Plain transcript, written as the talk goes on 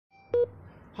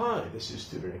Hi, this is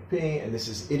Tutor Nick P, and this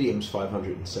is Idioms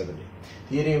 570.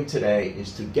 The idiom today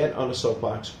is to get on a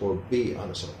soapbox or be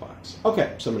on a soapbox.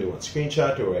 Okay, somebody wants a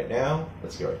screenshot to it right now.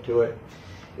 Let's get right to it.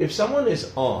 If someone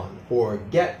is on or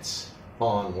gets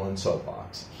on one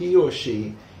soapbox, he or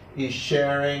she is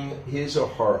sharing his or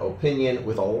her opinion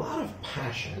with a lot of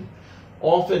passion,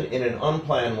 often in an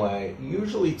unplanned way,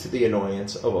 usually to the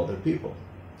annoyance of other people.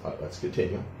 All right, let's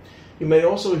continue. You may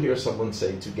also hear someone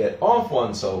say to get off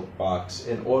one soapbox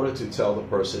in order to tell the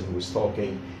person who is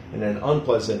talking in an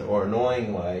unpleasant or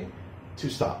annoying way to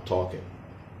stop talking.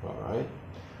 All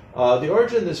right. The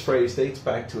origin of this phrase dates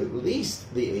back to at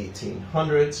least the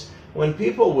 1800s, when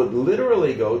people would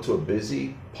literally go to a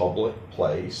busy public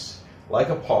place like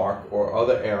a park or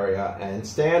other area and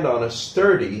stand on a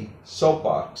sturdy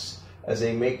soapbox as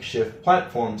a makeshift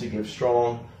platform to give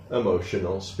strong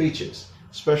emotional speeches,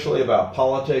 especially about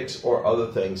politics or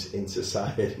other things in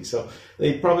society. So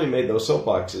they probably made those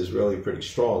soapboxes really pretty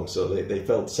strong, so they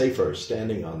felt safer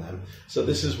standing on them. So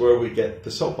this is where we get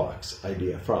the soapbox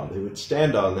idea from. They would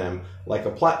stand on them like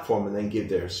a platform and then give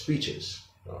their speeches.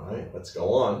 All right, let's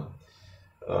go on.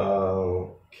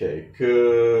 Okay,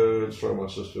 good.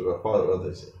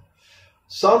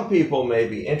 Some people may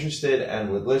be interested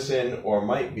and would listen, or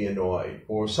might be annoyed,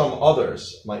 or some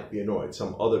others might be annoyed,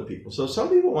 some other people. So some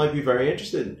people might be very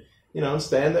interested,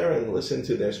 stand there and listen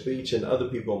to their speech, and other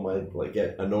people might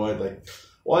get annoyed, like,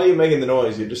 why are you making the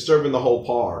noise? You're disturbing the whole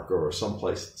park, or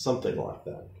someplace, something like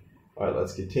that. All right,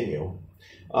 let's continue.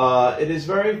 It is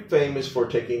very famous for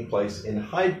taking place in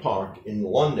Hyde Park in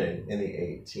London in the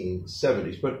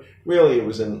 1870s, but really it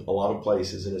was in a lot of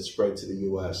places, and it spread to the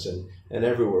U.S. and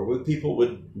everywhere, where people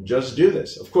would just do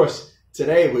this. Of course,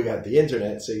 today we got the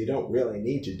internet, so you don't really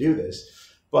need to do this,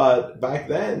 but back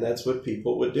then that's what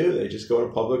people would do. They just go to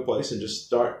a public place and just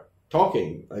start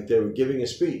talking like they were giving a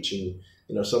speech,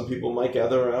 and some people might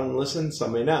gather around and listen,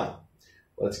 some may not.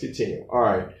 Let's continue. All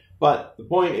right. But the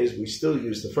point is, we still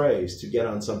use the phrase to get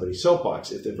on somebody's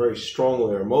soapbox if they're very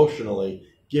strongly or emotionally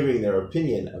giving their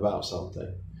opinion about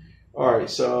something. All right,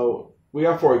 so we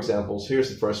have 4 examples. Here's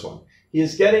the first one. He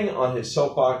is getting on his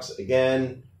soapbox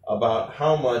again about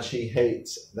how much he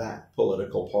hates that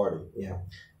political party. Yeah,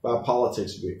 about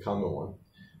politics would be a common one.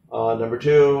 Number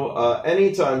 2,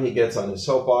 anytime he gets on his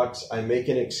soapbox, I make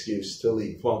an excuse to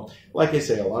leave. Well, like I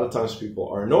say, a lot of times people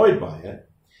are annoyed by it.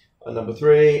 Number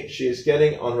 3, she is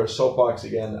getting on her soapbox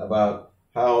again about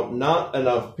how not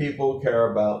enough people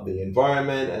care about the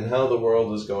environment and how the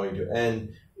world is going to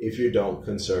end if you don't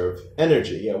conserve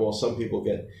energy. Yeah, well, some people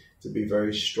get to be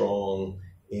very strong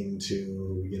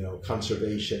into,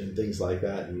 conservation and things like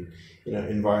that, and,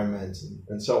 environment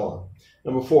and so on.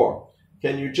 Number 4,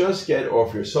 can you just get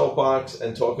off your soapbox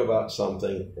and talk about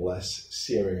something less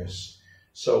serious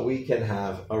so we can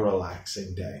have a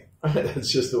relaxing day?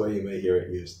 That's just the way you may hear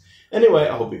it used. Anyway,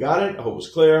 I hope you got it. I hope it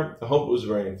was clear. I hope it was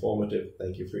very informative.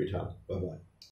 Thank you for your time. Bye-bye.